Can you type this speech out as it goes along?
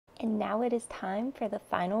And now it is time for the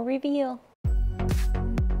final reveal.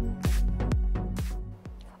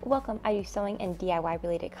 Welcome, I do sewing and DIY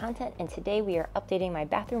related content, and today we are updating my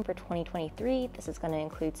bathroom for 2023. This is going to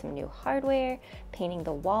include some new hardware, painting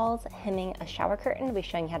the walls, hemming a shower curtain. We'll be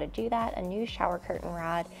showing you how to do that, a new shower curtain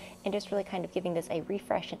rod, and just really kind of giving this a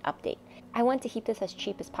refresh and update. I want to keep this as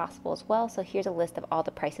cheap as possible as well, so here's a list of all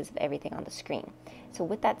the prices of everything on the screen. So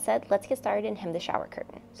with that said, let's get started and hem the shower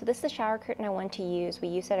curtain. So this is the shower curtain I want to use. We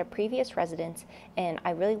used it at a previous residence, and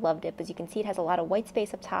I really loved it. As you can see, it has a lot of white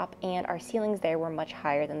space up top, and our ceilings there were much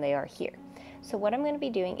higher than they are here. So what I'm going to be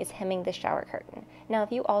doing is hemming the shower curtain. Now,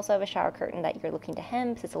 if you also have a shower curtain that you're looking to hem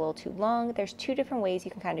because it's a little too long, there's two different ways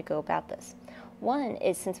you can kind of go about this. One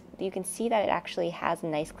is, since you can see that it actually has a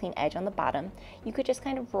nice clean edge on the bottom, you could just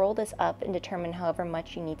kind of roll this up and determine however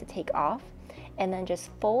much you need to take off, and then just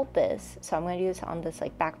fold this. So I'm going to do this on this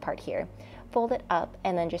back part here. Fold it up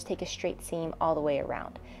and then just take a straight seam all the way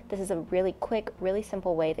around. This is a really quick, really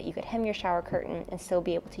simple way that you could hem your shower curtain and still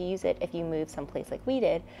be able to use it if you move someplace like we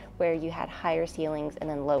did, where you had higher ceilings and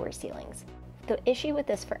then lower ceilings. The issue with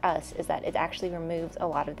this for us is that it actually removes a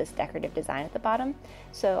lot of this decorative design at the bottom.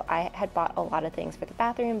 So I had bought a lot of things for the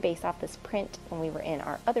bathroom based off this print when we were in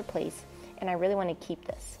our other place, and I really want to keep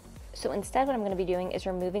this. So instead, what I'm going to be doing is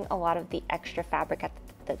removing a lot of the extra fabric at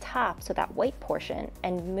the top, so that white portion,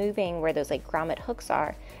 and moving where those grommet hooks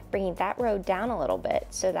are, bringing that row down a little bit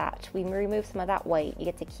so that we remove some of that white. You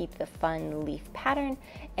get to keep the fun leaf pattern,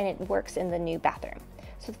 and it works in the new bathroom.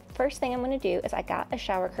 So the first thing I'm going to do is I got a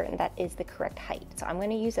shower curtain that is the correct height. So I'm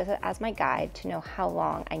going to use this as my guide to know how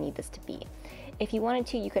long I need this to be. If you wanted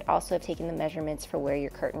to, you could also have taken the measurements for where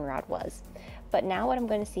your curtain rod was. But now what I'm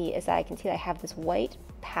going to see is that I can see that I have this white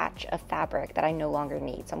patch of fabric that I no longer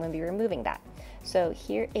need. So I'm going to be removing that. So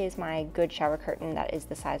here is my good shower curtain that is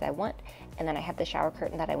the size I want. And then I have the shower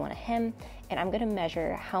curtain that I want to hem. And I'm going to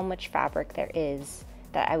measure how much fabric there is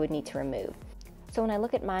that I would need to remove. So when I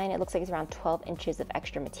look at mine, it looks like it's around 12 inches of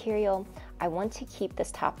extra material. I want to keep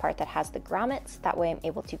this top part that has the grommets. That way I'm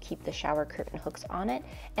able to keep the shower curtain hooks on it.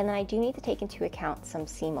 And then I do need to take into account some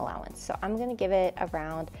seam allowance. So I'm going to give it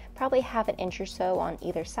around probably ½ an inch or so on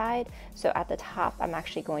either side. So at the top, I'm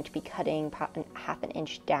actually going to be cutting ½ an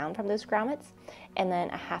inch down from those grommets, and then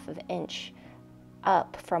a ½ of an inch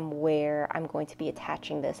up from where I'm going to be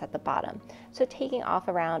attaching this at the bottom. So taking off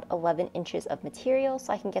around 11 inches of material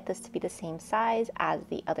so I can get this to be the same size as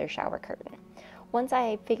the other shower curtain. Once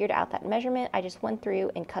I figured out that measurement, I just went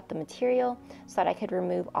through and cut the material so that I could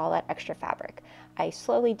remove all that extra fabric. I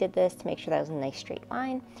slowly did this to make sure that was a nice straight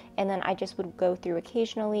line, and then I just would go through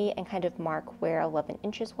occasionally and kind of mark where 11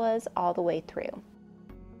 inches was all the way through.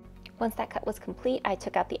 Once that cut was complete, I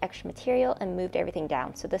took out the extra material and moved everything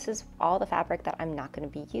down. So this is all the fabric that I'm not going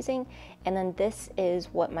to be using. And then this is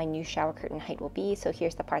what my new shower curtain height will be. So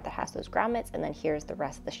here's the part that has those grommets, and then here's the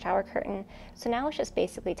rest of the shower curtain. So now it's just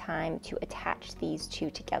basically time to attach these two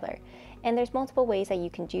together. And there's multiple ways that you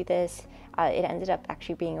can do this. It ended up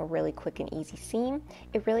actually being a really quick and easy seam.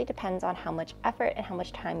 It really depends on how much effort and how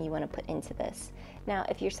much time you want to put into this. Now,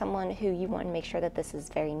 if you're someone who you want to make sure that this is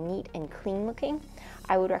very neat and clean looking,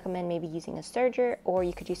 I would recommend maybe using a serger, or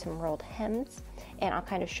you could do some rolled hems, and I'll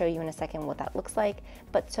kind of show you in a second what that looks like.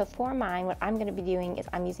 But so for mine, what I'm going to be doing is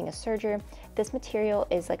I'm using a serger. This material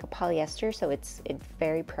is like a polyester, so it's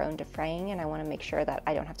very prone to fraying, and I want to make sure that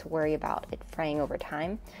I don't have to worry about it fraying over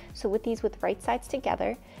time. So with these with right sides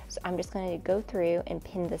together, so I'm just going to go through and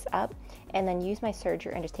pin this up, and then use my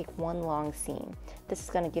serger and just take one long seam. This is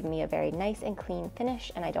going to give me a very nice and clean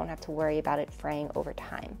finish, and I don't have to worry about it fraying over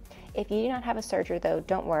time. If you do not have a serger though,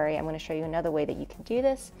 don't worry. I'm going to show you another way that you can do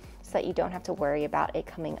this so that you don't have to worry about it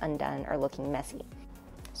coming undone or looking messy.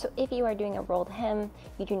 So if you are doing a rolled hem,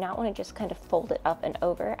 you do not want to just kind of fold it up and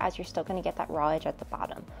over, as you're still going to get that raw edge at the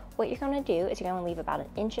bottom. What you're going to do is you're going to leave about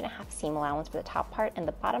 1.5 inches seam allowance for the top part and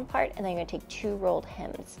the bottom part, and then you're going to take 2 rolled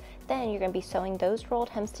hems. Then you're going to be sewing those rolled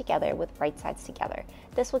hems together with right sides together.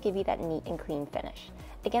 This will give you that neat and clean finish.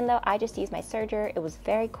 Again though, I just used my serger. It was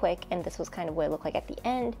very quick, and this was kind of what it looked like at the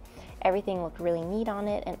end. Everything looked really neat on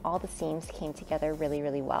it, and all the seams came together really,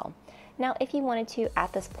 really well. Now, if you wanted to,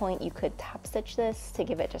 at this point, you could top stitch this to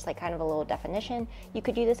give it just kind of a little definition. You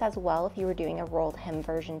could do this as well if you were doing a rolled hem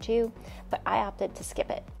version too, but I opted to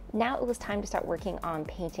skip it. Now it was time to start working on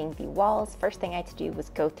painting the walls. First thing I had to do was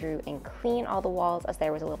go through and clean all the walls, as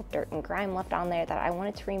there was a little dirt and grime left on there that I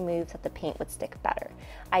wanted to remove so that the paint would stick better.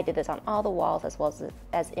 I did this on all the walls as well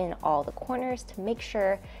as in all the corners to make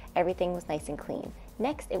sure everything was nice and clean.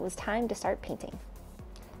 Next, it was time to start painting.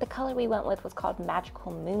 The color we went with was called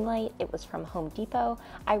Magical Moonlight. It was from Home Depot.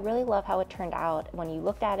 I really love how it turned out. When you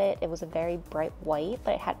looked at it, it was a very bright white,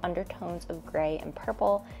 but it had undertones of gray and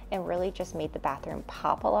purple and really just made the bathroom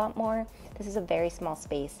pop a lot more. This is a very small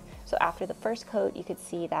space, so after the first coat, you could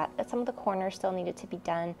see that some of the corners still needed to be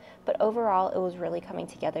done, but overall, it was really coming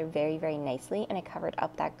together very, very nicely, and it covered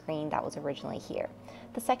up that green that was originally here.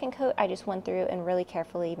 The second coat, I just went through and really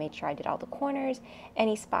carefully made sure I did all the corners.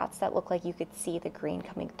 Any spots that looked like you could see the green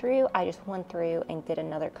coming through, I just went through and did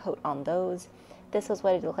another coat on those. This was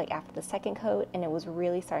what it looked like after the second coat, and it was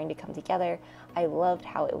really starting to come together. I loved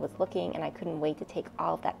how it was looking, and I couldn't wait to take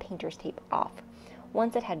all of that painter's tape off.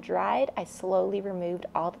 Once it had dried, I slowly removed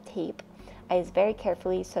all the tape. I was very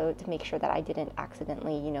carefully so to make sure that I didn't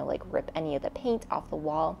accidentally, like rip any of the paint off the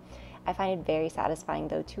wall. I find it very satisfying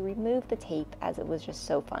though to remove the tape, as it was just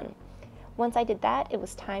so fun. Once I did that, it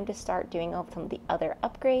was time to start doing some of the other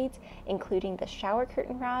upgrades, including the shower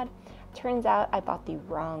curtain rod. Turns out I bought the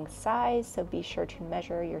wrong size, so be sure to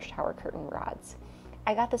measure your shower curtain rods.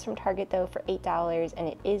 I got this from Target though for $8, and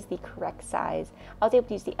it is the correct size. I was able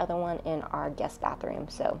to use the other one in our guest bathroom,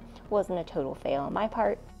 so it wasn't a total fail on my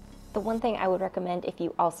part. The one thing I would recommend if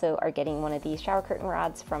you also are getting one of these shower curtain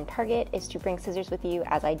rods from Target is to bring scissors with you,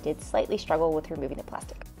 as I did slightly struggle with removing the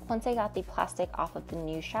plastic. Once I got the plastic off of the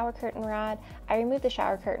new shower curtain rod, I removed the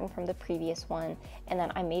shower curtain from the previous one, and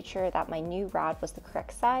then I made sure that my new rod was the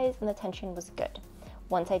correct size and the tension was good.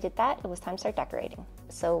 Once I did that, it was time to start decorating.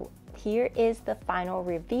 So here is the final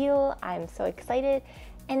reveal. I'm so excited.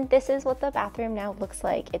 And this is what the bathroom now looks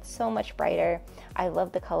like. It's so much brighter. I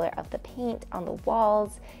love the color of the paint on the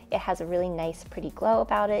walls. It has a really nice, pretty glow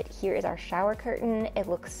about it. Here is our shower curtain. It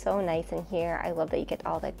looks so nice in here. I love that you get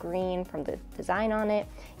all that green from the design on it.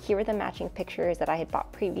 Here are the matching pictures that I had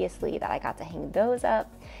bought previously that I got to hang those up.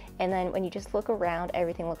 And then when you just look around,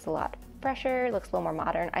 everything looks a lot fresher, looks a little more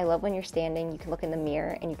modern. I love when you're standing, you can look in the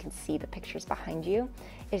mirror and you can see the pictures behind you.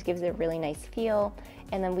 It just gives it a really nice feel.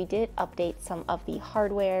 And then we did update some of the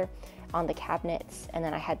hardware on the cabinets, and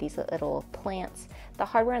then I had these little plants. The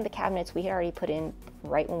hardware on the cabinets we had already put in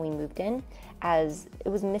right when we moved in, as it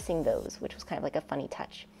was missing those, which was kind of like a funny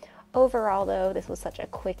touch. Overall though, this was such a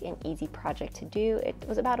quick and easy project to do. It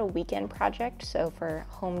was about a weekend project, so for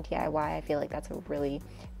home DIY, I feel like that's a really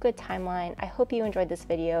good timeline. I hope you enjoyed this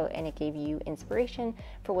video and it gave you inspiration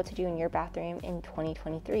for what to do in your bathroom in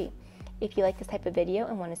 2023. If you like this type of video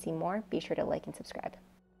and want to see more, be sure to like and subscribe.